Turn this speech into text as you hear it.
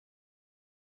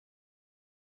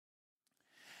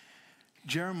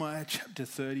Jeremiah chapter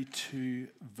 32,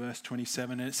 verse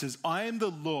 27, and it says, I am the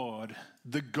Lord,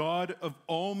 the God of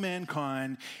all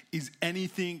mankind. Is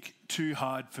anything too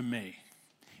hard for me?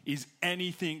 Is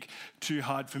anything too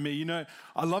hard for me? You know,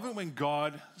 I love it when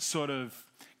God sort of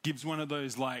gives one of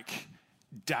those like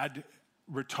dad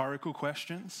rhetorical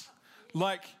questions.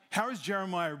 Like, how is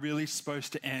Jeremiah really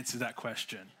supposed to answer that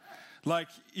question? Like,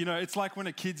 you know, it's like when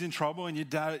a kid's in trouble and you've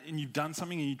done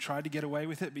something and you tried to get away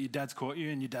with it, but your dad's caught you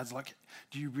and your dad's like,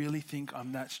 do you really think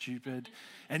I'm that stupid?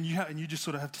 And you just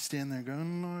sort of have to stand there and go,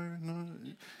 no.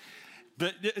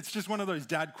 But it's just one of those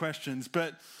dad questions.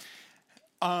 But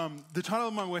the title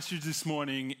of my message this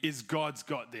morning is God's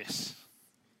Got This.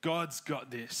 God's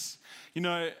got this. You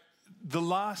know, the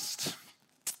last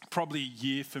probably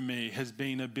year for me has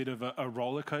been a bit of a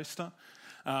roller coaster.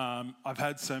 I've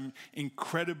had some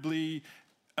incredibly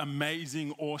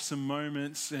amazing, awesome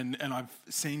moments, and I've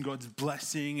seen God's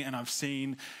blessing, and I've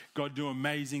seen God do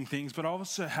amazing things, but I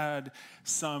also had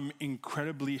some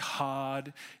incredibly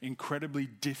hard, incredibly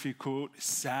difficult,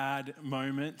 sad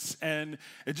moments, and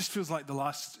it just feels like the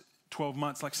last 12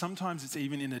 months, like sometimes it's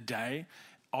even in a day,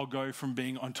 I'll go from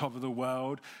being on top of the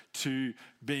world to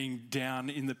being down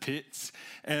in the pits,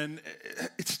 and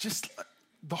it's just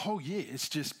the whole year. It's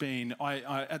just been, I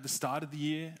at the start of the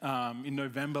year, in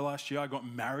November last year, I got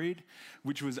married,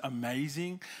 which was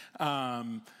amazing.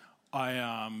 I've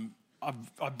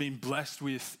been blessed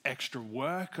with extra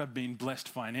work. I've been blessed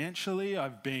financially.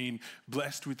 I've been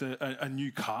blessed with a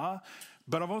new car.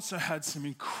 But I've also had some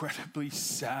incredibly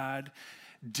sad,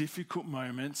 difficult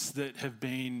moments that have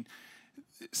been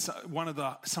some of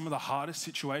the hardest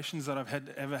situations that I've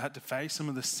ever had to face, some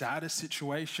of the saddest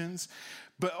situations.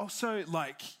 But also,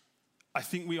 like, I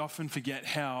think we often forget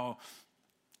how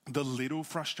the little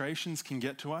frustrations can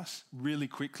get to us really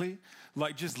quickly.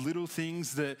 Like just little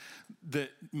things that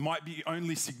might be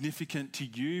only significant to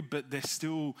you, but they're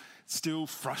still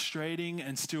frustrating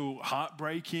and still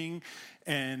heartbreaking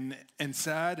and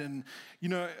sad. And, you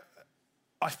know,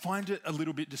 I find it a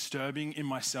little bit disturbing in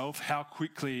myself how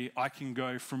quickly I can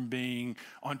go from being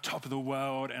on top of the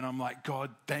world and I'm like, God,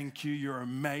 thank you, you're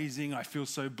amazing, I feel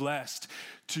so blessed,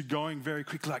 to going very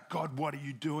quickly like, God, what are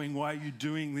you doing? Why are you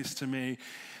doing this to me?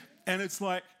 And it's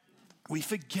like we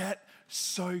forget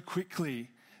so quickly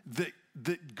that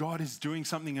God is doing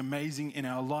something amazing in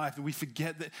our life, and we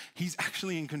forget that He's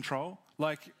actually in control.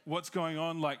 Like what's going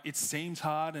on, like it seems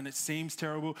hard and it seems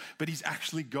terrible, but He's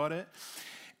actually got it.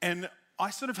 And I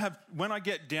sort of have, when I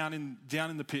get down in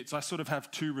the pits, I sort of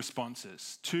have two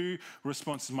responses.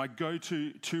 My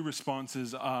go-to two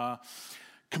responses are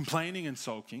complaining and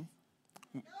sulking.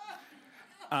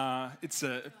 It's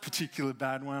a particular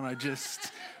bad one. I just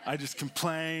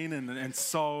complain and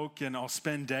sulk, and I'll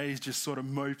spend days just sort of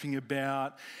moping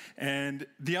about. And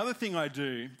the other thing I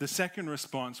do, the second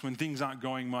response, when things aren't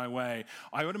going my way,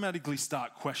 I automatically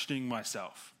start questioning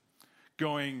myself,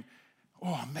 going,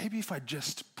 oh, maybe if I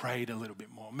just prayed a little bit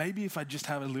more, maybe if I just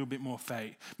have a little bit more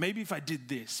faith, maybe if I did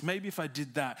this, maybe if I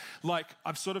did that. Like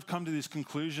I've sort of come to this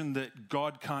conclusion that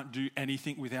God can't do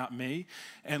anything without me.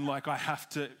 And like I have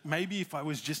to, maybe if I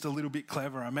was just a little bit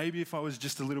cleverer, maybe if I was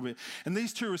just a little bit. And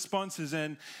these two responses,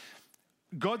 and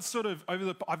God sort of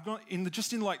I've gone in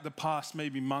like the past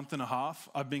maybe month and a half,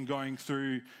 I've been going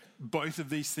through both of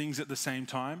these things at the same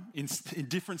time in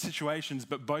different situations,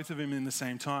 but both of them in the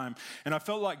same time. And I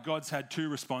felt like God's had two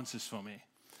responses for me.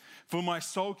 For my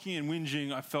sulking and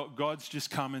whinging, I felt God's just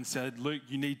come and said, Luke,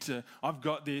 I've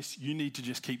got this, you need to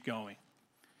just keep going.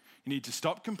 You need to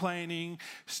stop complaining,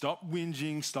 stop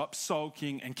whinging, stop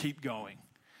sulking, and keep going.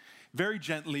 Very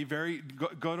gently,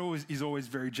 God is always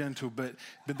very gentle, but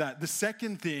the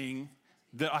second thing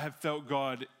that I have felt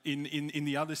God in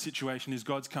the other situation is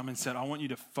God's come and said, I want you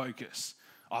to focus.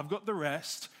 I've got the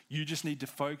rest. You just need to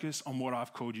focus on what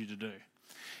I've called you to do.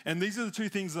 And these are the two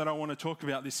things that I want to talk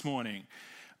about this morning,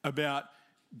 about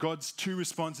God's two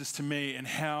responses to me and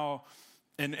how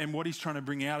and what He's trying to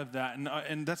bring out of that.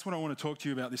 And that's what I want to talk to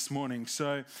you about this morning.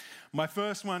 So my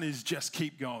first one is just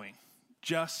keep going.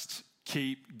 Just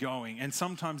keep going. And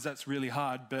sometimes that's really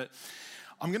hard, but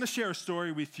I'm going to share a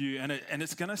story with you, and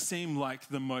it's going to seem like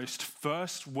the most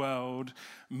first world,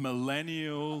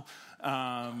 millennial,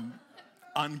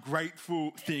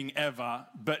 ungrateful thing ever,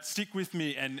 but stick with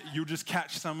me and you'll just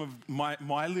catch some of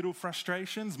my little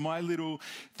frustrations, my little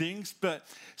things. But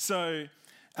so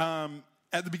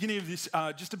at the beginning of this,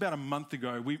 just about a month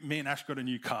ago, me and Ash got a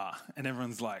new car, and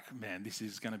everyone's like, man, this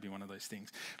is going to be one of those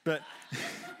things. But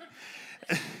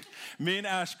me and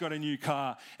Ash got a new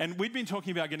car, and we'd been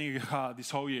talking about getting a car this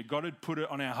whole year. God had put it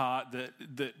on our heart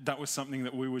that was something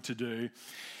that we were to do.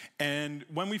 And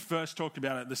when we first talked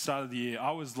about it at the start of the year,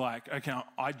 I was like, okay,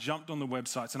 I jumped on the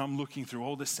websites and I'm looking through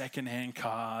all the secondhand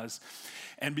cars.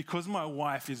 And because my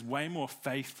wife is way more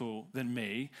faithful than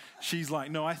me, she's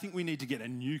like, no, I think we need to get a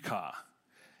new car.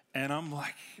 And I'm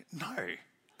like, no,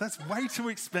 that's way too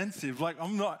expensive. Like,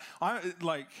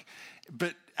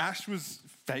 but Ash was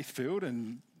faith-filled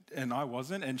and I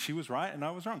wasn't, and she was right and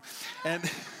I was wrong. And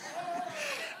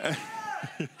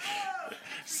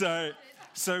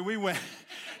so we went.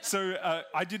 So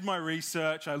I did my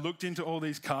research. I looked into all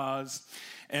these cars,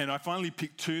 and I finally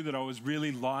picked two that I was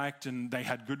really liked, and they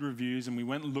had good reviews. And we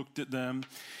went and looked at them,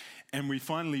 and we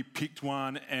finally picked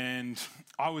one. And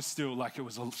I was still like, it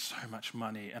was so much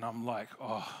money, and I'm like,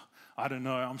 oh, I don't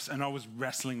know. And I was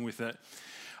wrestling with it.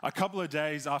 A couple of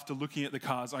days after looking at the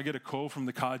cars, I get a call from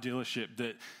the car dealership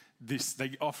that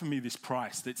they offer me this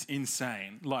price that's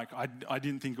insane. Like, I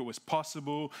didn't think it was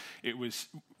possible. It was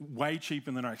way cheaper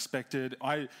than I expected.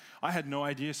 I had no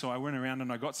idea, so I went around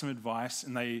and I got some advice,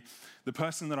 and the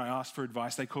person that I asked for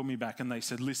advice, they called me back and they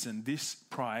said, listen, this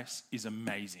price is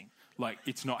amazing. Like,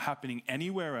 it's not happening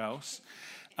anywhere else.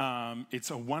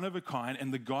 It's a one of a kind,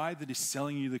 and the guy that is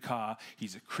selling you the car,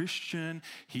 he's a Christian,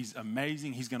 he's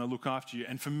amazing, he's going to look after you.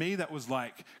 And for me, that was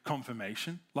like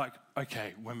confirmation, like,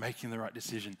 okay, we're making the right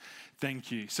decision.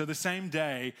 Thank you. So the same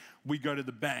day, we go to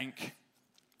the bank,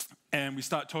 and we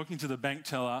start talking to the bank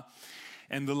teller,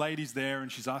 and the lady's there,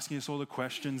 and she's asking us all the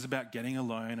questions about getting a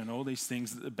loan and all these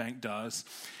things that the bank does.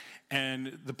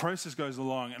 And the process goes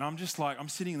along, and I'm just like, I'm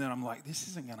sitting there, and I'm like, this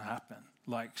isn't going to happen.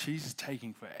 Like, she's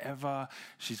taking forever.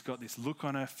 She's got this look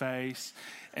on her face.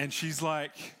 And she's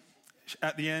like,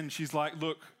 at the end, she's like,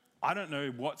 look, I don't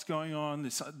know what's going on.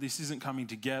 This isn't coming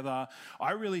together.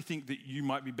 I really think that you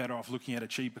might be better off looking at a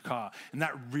cheaper car. And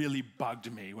that really bugged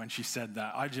me when she said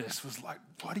that. I just was like,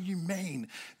 what do you mean?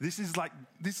 This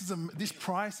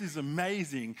price is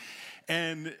amazing.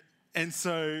 And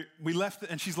so we left,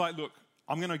 and she's like, look,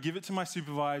 I'm going to give it to my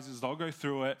supervisors. They'll go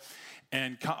through it,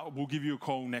 and we'll give you a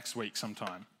call next week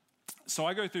sometime. So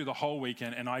I go through the whole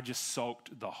weekend, and I just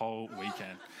sulked the whole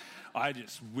weekend. I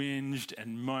just whinged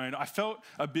and moaned. I felt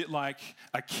a bit like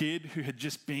a kid who had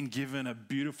just been given a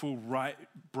beautiful,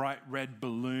 bright red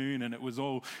balloon, and it was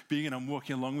all big, and I'm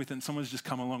walking along with it, and someone's just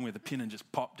come along with a pin and just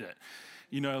popped it.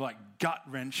 You know, like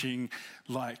gut-wrenching,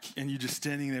 like, and you're just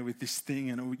standing there with this thing,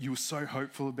 and you were so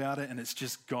hopeful about it, and it's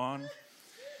just gone.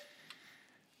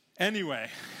 Anyway,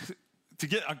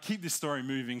 I keep this story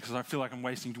moving because I feel like I'm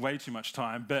wasting way too much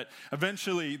time, but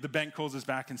eventually the bank calls us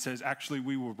back and says, actually,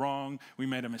 we were wrong. We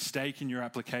made a mistake in your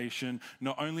application.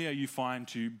 Not only are you fine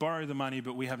to borrow the money,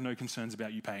 but we have no concerns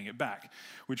about you paying it back,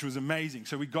 which was amazing.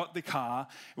 So we got the car.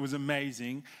 It was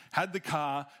amazing. Had the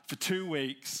car for 2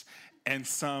 weeks, and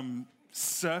some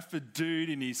surfer dude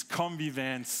in his Kombi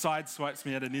van sideswipes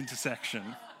me at an intersection.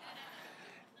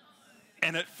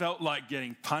 And it felt like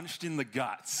getting punched in the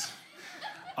guts.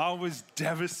 I was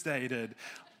devastated.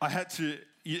 I had to,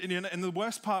 and the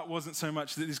worst part wasn't so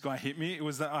much that this guy hit me, it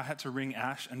was that I had to ring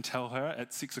Ash and tell her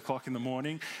at 6 o'clock in the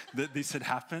morning that this had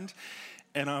happened.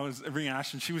 And I was ringing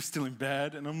Ash, and she was still in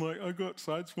bed, and I'm like, I got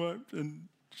sideswiped. And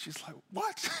she's like,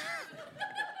 what?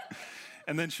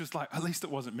 And then she was like, at least it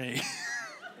wasn't me.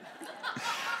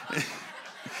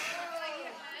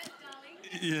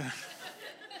 Yeah.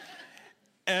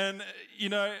 And, you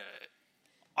know,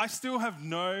 I still have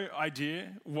no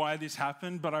idea why this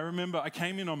happened, but I remember I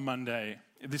came in on Monday.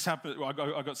 This happened, I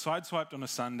got sideswiped on a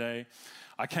Sunday.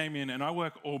 I came in, and I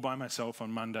work all by myself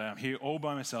on Monday. I'm here all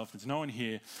by myself. There's no one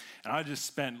here. And I just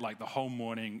spent like the whole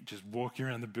morning just walking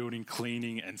around the building,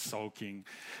 cleaning and sulking.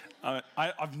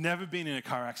 I've never been in a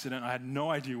car accident. I had no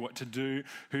idea what to do,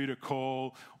 who to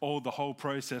call, the whole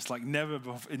process. Like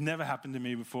it never happened to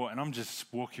me before. And I'm just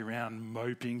walking around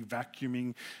moping,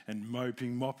 vacuuming and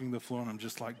mopping the floor. And I'm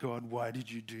just like, God, why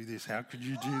did you do this? How could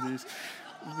you do this?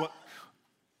 What?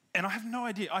 And I have no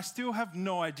idea. I still have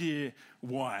no idea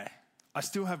why.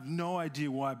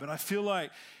 But I feel like,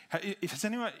 if it's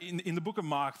anyone, in the book of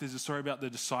Mark, there's a story about the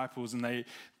disciples, and they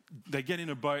get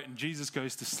in a boat, and Jesus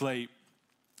goes to sleep.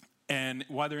 And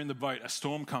while they're in the boat, a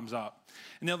storm comes up.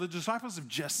 And now the disciples have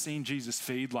just seen Jesus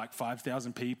feed like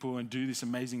 5,000 people and do this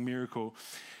amazing miracle.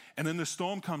 And then the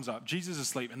storm comes up, Jesus is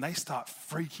asleep, and they start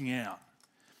freaking out.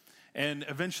 And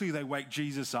eventually they wake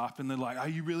Jesus up, and they're like, are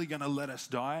you really going to let us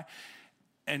die?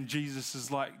 And Jesus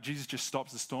just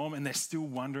stops the storm, and they're still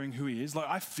wondering who he is. Like,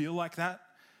 I feel like that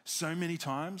so many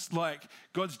times. Like,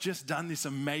 God's just done this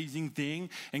amazing thing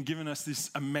and given us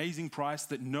this amazing price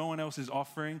that no one else is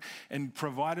offering, and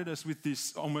provided us with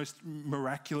this almost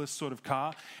miraculous sort of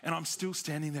car. And I'm still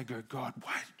standing there going, God,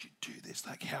 why did you do this?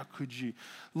 Like, how could you?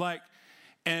 Like,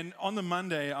 And on the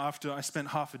Monday, after I spent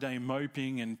half a day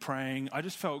moping and praying, I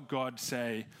just felt God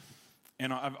say,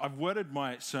 and I've worded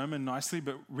my sermon nicely,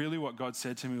 but really what God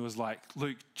said to me was like,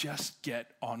 Luke, just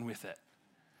get on with it.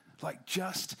 Like,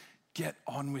 just get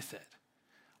on with it.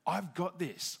 I've got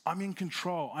this. I'm in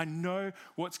control. I know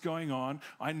what's going on.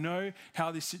 I know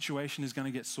how this situation is going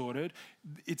to get sorted.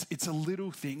 It's a little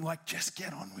thing. Like, just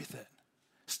get on with it.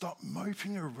 Stop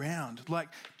moping around. Like,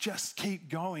 just keep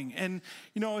going. And,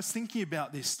 you know, I was thinking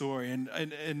about this story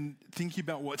and thinking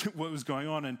about what was going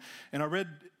on. And I read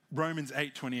Romans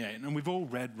 8:28. And we've all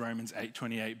read Romans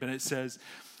 8:28. But it says,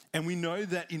 and we know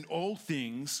that in all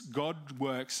things, God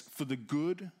works for the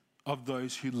good of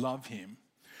those who love him,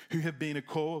 who have been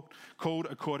called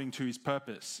according to his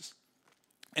purpose.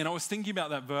 And I was thinking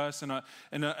about that verse,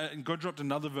 and God dropped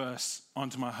another verse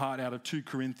onto my heart out of 2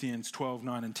 Corinthians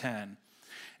 12:9 and 10.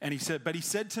 And he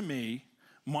said to me,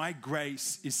 my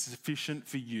grace is sufficient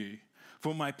for you,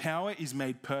 for my power is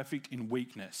made perfect in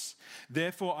weakness.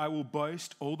 Therefore, I will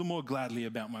boast all the more gladly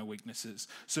about my weaknesses,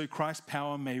 so Christ's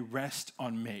power may rest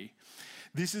on me.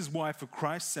 This is why, for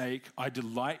Christ's sake, I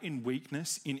delight in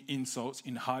weakness, in insults,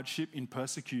 in hardship, in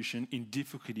persecution, in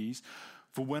difficulties.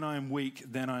 For when I am weak,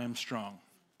 then I am strong.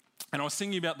 And I was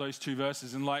thinking about those two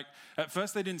verses, and like, at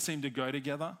first they didn't seem to go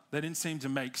together. They didn't seem to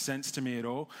make sense to me at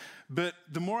all. But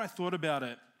the more I thought about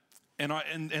it,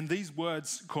 and these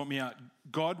words caught me out.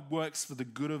 God works for the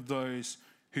good of those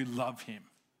who love him.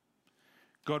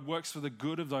 God works for the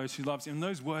good of those who love him. And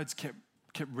those words kept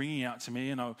ringing out to me,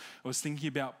 and I was thinking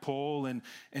about Paul and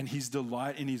his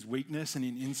delight in his weakness and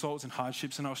in insults and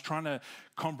hardships, and I was trying to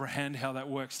comprehend how that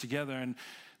works together. And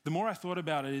the more I thought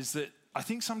about it is that I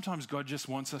think sometimes God just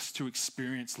wants us to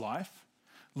experience life.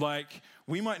 Like,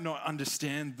 we might not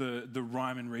understand the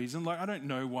rhyme and reason. Like, I don't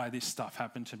know why this stuff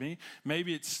happened to me.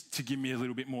 Maybe it's to give me a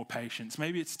little bit more patience.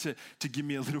 Maybe it's to give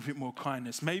me a little bit more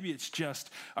kindness. Maybe it's just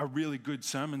a really good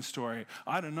sermon story.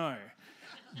 I don't know.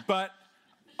 But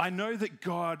I know that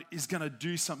God is going to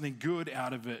do something good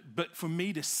out of it. But for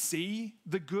me to see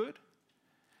the good,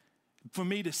 for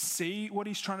me to see what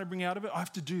he's trying to bring out of it, I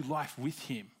have to do life with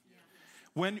him.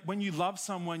 When you love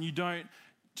someone, you don't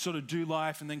sort of do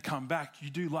life and then come back. You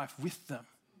do life with them.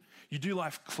 You do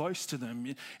life close to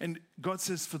them. And God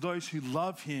says for those who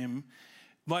love him,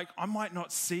 like, I might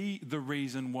not see the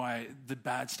reason why the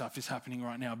bad stuff is happening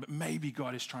right now, but maybe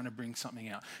God is trying to bring something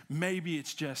out. Maybe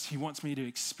it's just he wants me to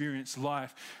experience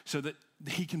life so that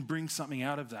he can bring something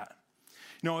out of that.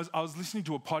 You know, I was listening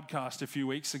to a podcast a few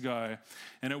weeks ago,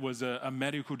 and it was a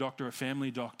medical doctor, a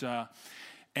family doctor,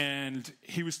 and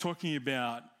he was talking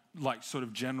about like sort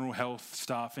of general health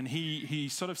stuff. And he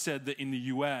sort of said that in the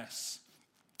US,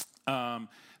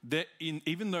 that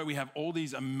even though we have all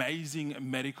these amazing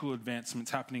medical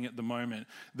advancements happening at the moment,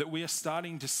 that we are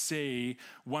starting to see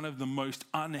one of the most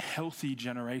unhealthy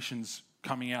generations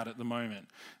coming out at the moment.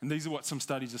 And these are what some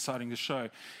studies are starting to show.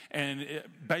 And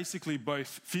basically,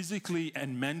 both physically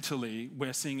and mentally,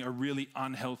 we're seeing a really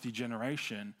unhealthy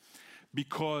generation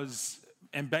because...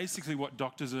 And basically what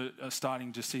doctors are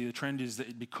starting to see, the trend is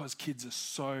that because kids are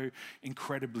so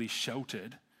incredibly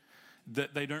sheltered,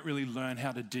 that they don't really learn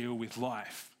how to deal with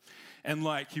life. And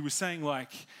like he was saying,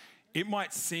 like, it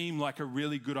might seem like a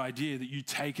really good idea that you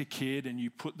take a kid and you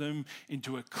put them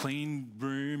into a clean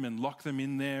room and lock them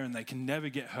in there and they can never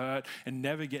get hurt and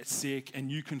never get sick, and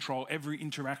you control every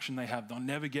interaction they have. They'll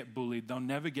never get bullied. They'll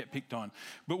never get picked on.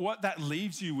 But what that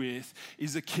leaves you with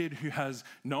is a kid who has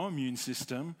no immune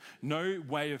system, no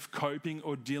way of coping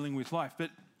or dealing with life.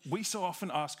 But we so often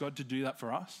ask God to do that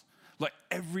for us. Like,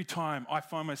 every time I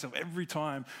find myself, every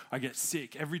time I get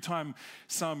sick, every time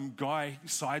some guy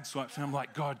sideswipes me, I'm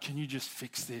like, God, can you just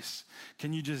fix this?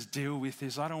 Can you just deal with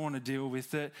this? I don't want to deal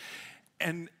with it.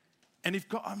 And if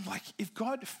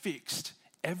God fixed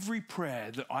every prayer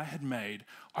that I had made,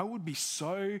 I would be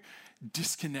so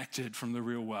disconnected from the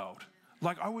real world.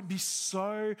 Like,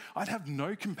 I'd have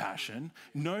no compassion,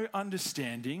 no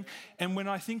understanding. And when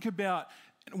I think about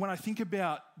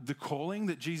the calling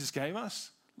that Jesus gave us,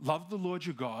 love the Lord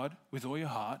your God with all your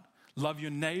heart, love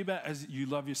your neighbor as you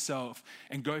love yourself,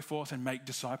 and go forth and make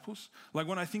disciples. Like,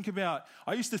 when I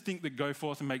used to think that go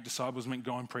forth and make disciples meant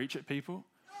go and preach at people.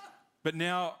 But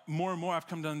now, more and more, I've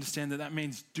come to understand that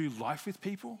means do life with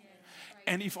people.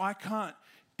 And if I can't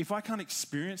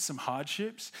experience some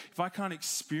hardships, if I can't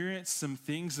experience some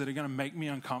things that are going to make me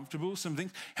uncomfortable, some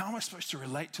things, how am I supposed to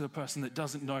relate to the person that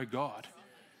doesn't know God?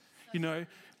 You know,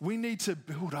 we need to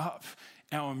build up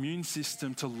our immune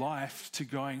system to life, to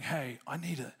going, hey, I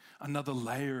need another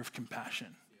layer of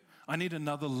compassion. I need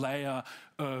another layer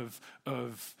of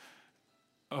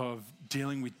of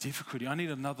dealing with difficulty. I need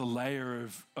another layer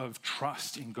of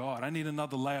trust in God. I need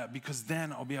another layer, because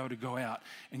then I'll be able to go out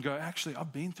and go, actually,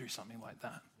 I've been through something like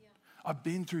that. Yeah. I've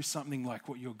been through something like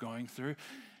what you're going through.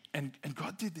 And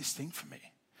God did this thing for me.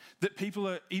 That people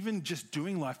are, even just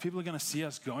doing life, people are going to see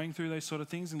us going through those sort of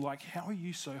things and like, how are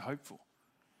you so hopeful?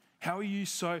 How are you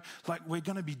so, like, we're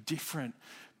going to be different.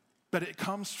 But it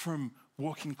comes from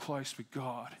walking close with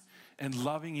God and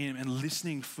loving Him and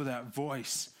listening for that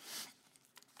voice.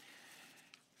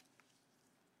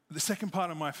 The second part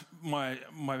of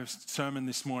my sermon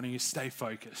this morning is stay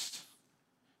focused.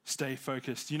 Stay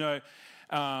focused. You know,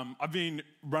 I've been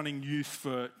running youth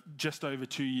for just over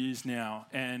 2 years now,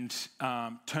 and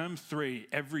term three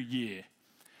every year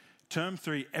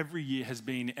has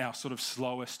been our sort of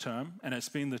slowest term, and it's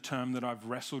been the term that I've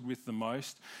wrestled with the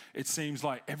most. It seems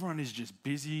like everyone is just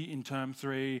busy in term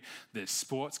three. There's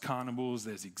sports carnivals,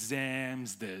 there's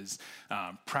exams, there's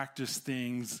practice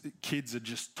things. Kids are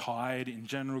just tired in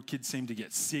general. Kids seem to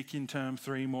get sick in term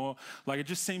three more. Like, it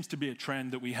just seems to be a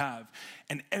trend that we have.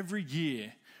 And every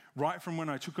year, right from when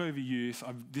I took over youth,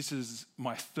 this is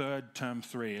my third term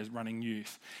three as running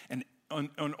youth. And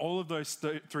on all of those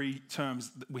three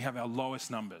terms, we have our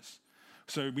lowest numbers.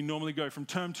 So we normally go from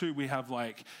term 2, we have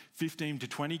like 15 to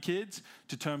 20 kids,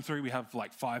 to term 3, we have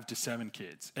like 5 to 7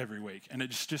 kids every week. And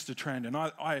it's just a trend. And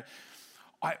I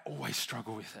always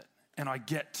struggle with it. And I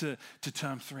get to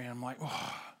term 3 and I'm like,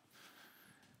 oh,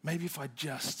 maybe if I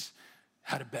just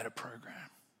had a better program.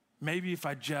 Maybe if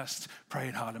I just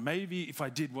prayed harder. Maybe if I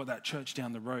did what that church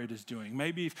down the road is doing.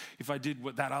 Maybe if I did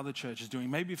what that other church is doing.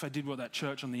 Maybe if I did what that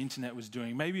church on the internet was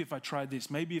doing. Maybe if I tried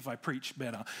this. Maybe if I preached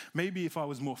better. Maybe if I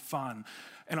was more fun.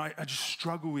 And I just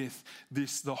struggle with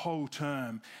this the whole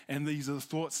term. And these are the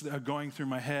thoughts that are going through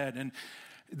my head. And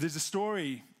there's a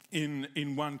story in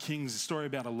 1 Kings, a story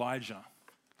about Elijah.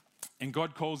 And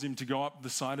God calls him to go up the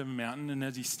side of a mountain. And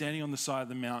as he's standing on the side of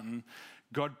the mountain,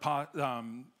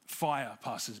 fire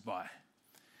passes by,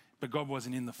 but God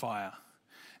wasn't in the fire.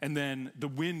 And then the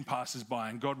wind passes by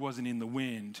and God wasn't in the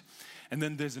wind. And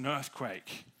then there's an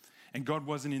earthquake and God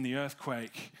wasn't in the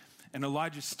earthquake. And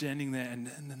Elijah's standing there and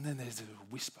then there's a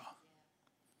whisper.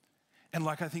 And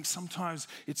like, I think sometimes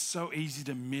it's so easy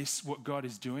to miss what God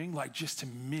is doing, like just to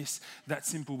miss that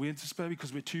simple whisper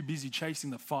because we're too busy chasing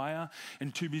the fire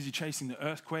and too busy chasing the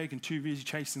earthquake and too busy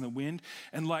chasing the wind.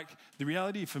 And like, the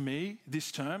reality for me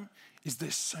this term is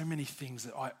there's so many things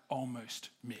that I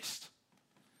almost missed.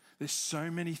 There's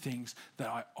so many things that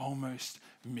I almost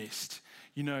missed.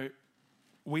 You know,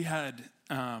 we had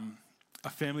a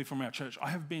family from our church. I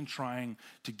have been trying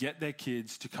to get their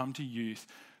kids to come to youth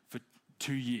for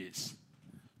 2 years.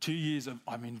 2 years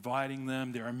I'm inviting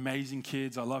them. They're amazing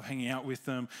kids. I love hanging out with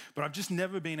them. But I've just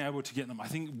never been able to get them. I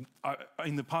think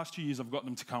in the past 2 years, I've got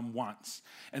them to come once.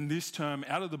 And this term,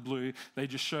 out of the blue, they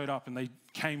just showed up and they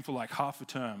came for like half a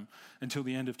term until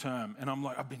the end of term. And I'm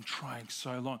like, I've been trying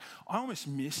so long. I almost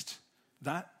missed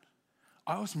that.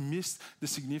 I almost missed the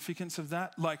significance of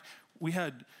that. Like, we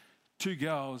had 2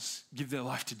 girls give their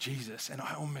life to Jesus, and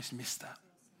I almost missed that.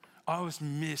 I always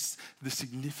miss the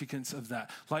significance of that.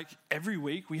 Like, every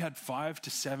week we had 5 to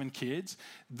 7 kids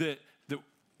that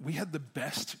we had the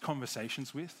best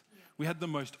conversations with. We had the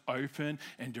most open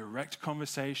and direct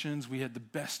conversations. We had the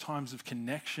best times of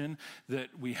connection that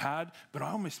we had, but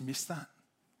I almost missed that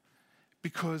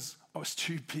because I was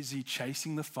too busy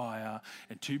chasing the fire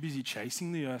and too busy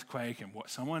chasing the earthquake and what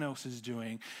someone else is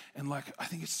doing. And like, I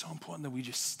think it's so important that we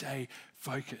just stay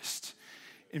focused.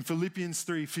 In Philippians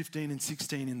 3:15 and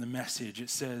 16 in the Message, it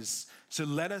says, so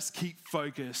let us keep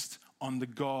focused on the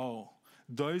goal.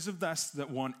 Those of us that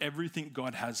want everything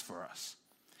God has for us.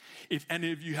 If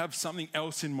any of you have something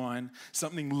else in mind,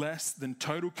 something less than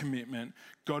total commitment,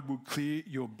 God will clear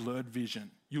your blurred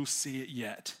vision. You'll see it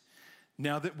yet.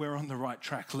 Now that we're on the right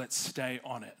track, let's stay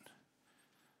on it.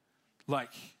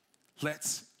 Like,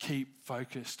 let's keep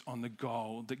focused on the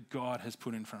goal that God has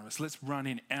put in front of us. Let's run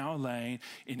in our lane,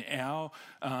 in our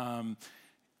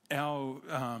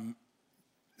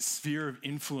sphere of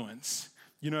influence.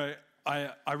 You know,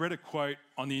 I read a quote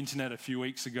on the internet a few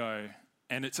weeks ago,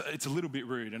 and it's a little bit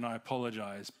rude, and I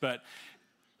apologize, but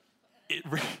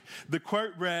the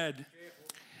quote read,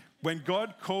 when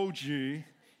God called you,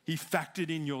 He factored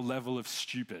in your level of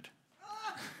stupid.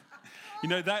 You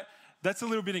know, that's a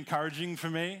little bit encouraging for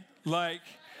me. Like,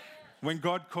 when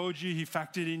God called you, He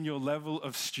factored in your level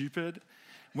of stupid.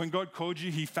 When God called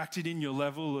you, He factored in your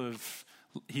level of,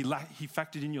 He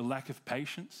factored in your lack of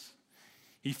patience.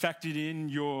 He factored in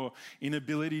your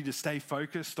inability to stay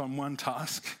focused on one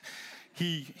task.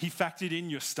 He factored in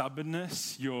your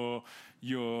stubbornness, your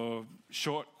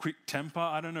short, quick temper,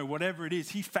 I don't know, whatever it is.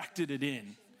 He factored it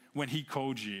in when he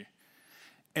called you.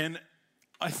 And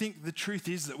I think the truth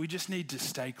is that we just need to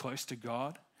stay close to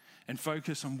God and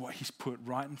focus on what he's put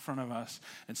right in front of us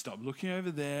and stop looking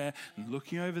over there and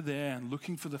looking over there and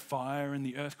looking for the fire and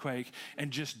the earthquake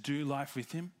and just do life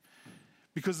with him.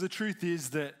 Because the truth is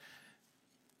that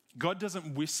God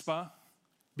doesn't whisper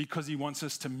because he wants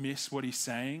us to miss what he's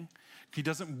saying. He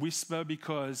doesn't whisper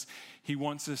because he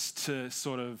wants us to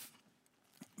sort of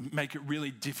make it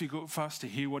really difficult for us to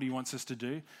hear what he wants us to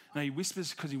do. No, he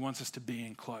whispers because he wants us to be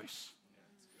in close.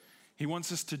 He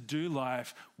wants us to do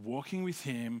life walking with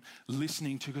him,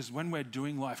 listening to, because when we're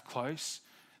doing life close,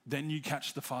 then you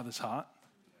catch the Father's heart.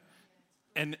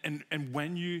 And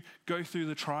when you go through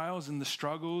the trials and the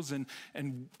struggles and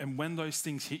when those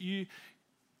things hit you,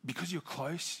 because you're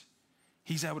close,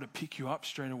 he's able to pick you up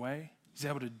straight away. He's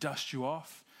able to dust you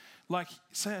off. Like,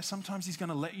 say, sometimes he's going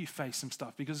to let you face some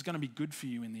stuff because it's going to be good for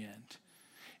you in the end.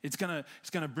 It's going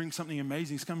to bring something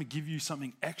amazing. It's going to give you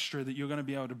something extra that you're going to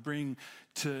be able to bring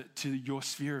to your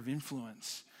sphere of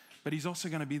influence. But he's also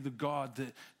going to be the God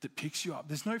that picks you up.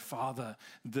 There's no father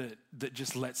that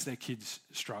just lets their kids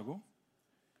struggle.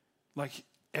 Like,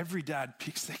 every dad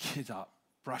picks their kids up,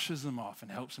 brushes them off, and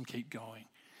helps them keep going.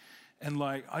 And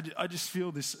like, I just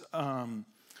feel this, I'm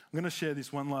going to share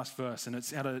this one last verse, and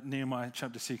it's out of Nehemiah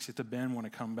chapter 6, if the band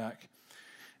want to come back.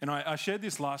 And I shared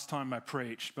this last time I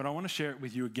preached, but I want to share it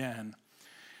with you again.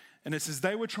 And it says,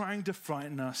 they were trying to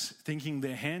frighten us, thinking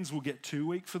their hands will get too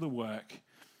weak for the work,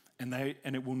 and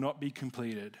it will not be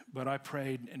completed. But I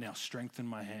prayed, and now strengthen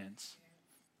my hands.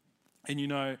 And you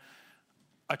know,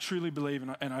 I truly believe,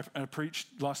 and I preached,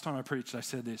 last time I preached, I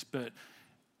said this, but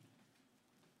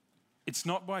it's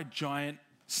not by giant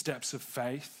steps of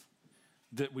faith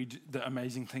that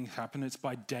amazing things happen. It's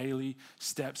by daily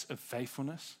steps of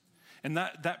faithfulness. And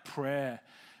that prayer,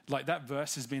 like that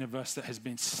verse has been a verse that has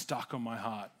been stuck on my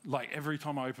heart. Like every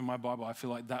time I open my Bible, I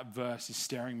feel like that verse is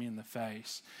staring me in the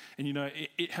face. And you know,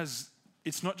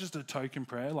 it's not just a token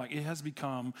prayer, like it has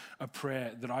become a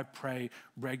prayer that I pray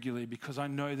regularly because I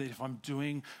know that if I'm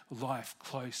doing life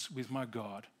close with my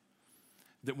God,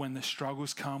 that when the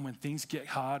struggles come, when things get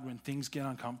hard, when things get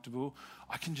uncomfortable,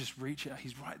 I can just reach out.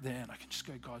 He's right there and I can just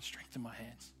go, God, strengthen my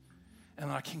hands.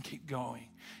 And I can keep going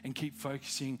and keep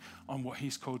focusing on what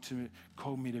he's called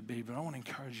me to be. But I want to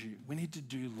encourage you, we need to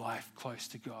do life close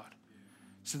to God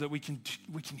so that we can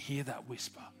hear that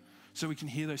whisper, so we can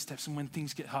hear those steps. And when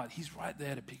things get hard, he's right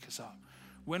there to pick us up.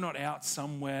 We're not out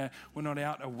somewhere. We're not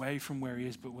out away from where he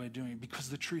is, but we're doing it because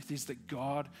the truth is that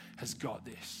God has got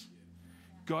this.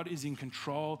 God is in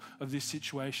control of this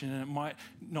situation, and it might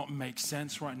not make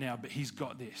sense right now, but he's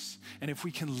got this. And if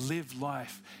we can live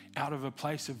life out of a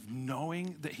place of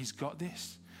knowing that he's got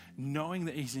this, knowing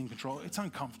that he's in control, it's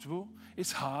uncomfortable,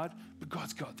 it's hard, but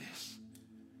God's got this.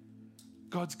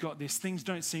 God's got this. Things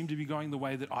don't seem to be going the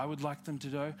way that I would like them to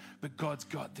do, but God's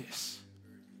got this.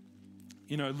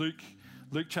 You know,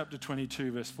 Luke chapter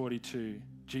 22, verse 42,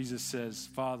 Jesus says,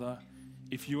 Father,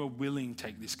 if you are willing,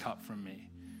 take this cup from me.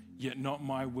 Yet not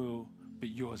my will, but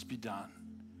yours be done.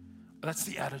 That's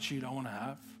the attitude I want to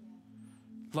have.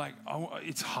 Like,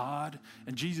 it's hard,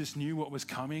 and Jesus knew what was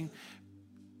coming,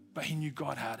 but he knew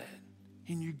God had it.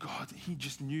 He knew God. He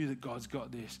just knew that God's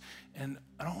got this. And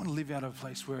I don't want to live out of a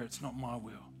place where it's not my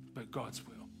will, but God's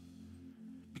will.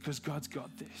 Because God's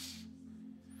got this.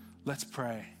 Let's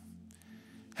pray.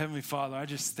 Heavenly Father, I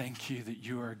just thank you that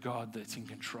you are a God that's in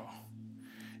control.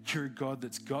 You're a God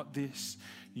that's got this.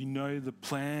 You know the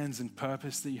plans and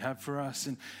purpose that you have for us.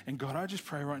 And God, I just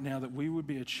pray right now that we would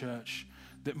be a church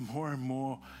that more and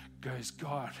more goes,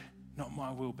 God, not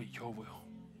my will, but your will.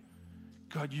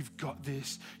 God, you've got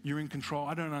this. You're in control.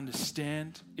 I don't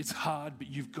understand. It's hard, but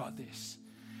you've got this.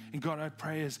 And God, I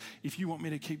pray if you want me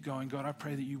to keep going, God, I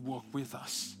pray that you walk with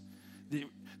us.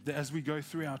 That as we go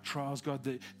through our trials, God,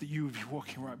 that you would be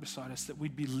walking right beside us, that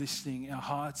we'd be listening. Our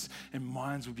hearts and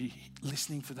minds would be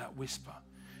listening for that whisper.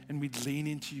 And we'd lean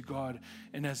into you, God.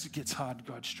 And as it gets hard,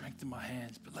 God, strengthen my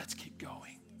hands, but let's keep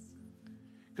going.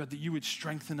 God, that you would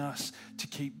strengthen us to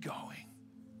keep going.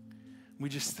 We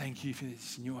just thank you for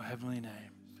this in your heavenly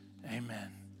name.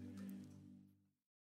 Amen.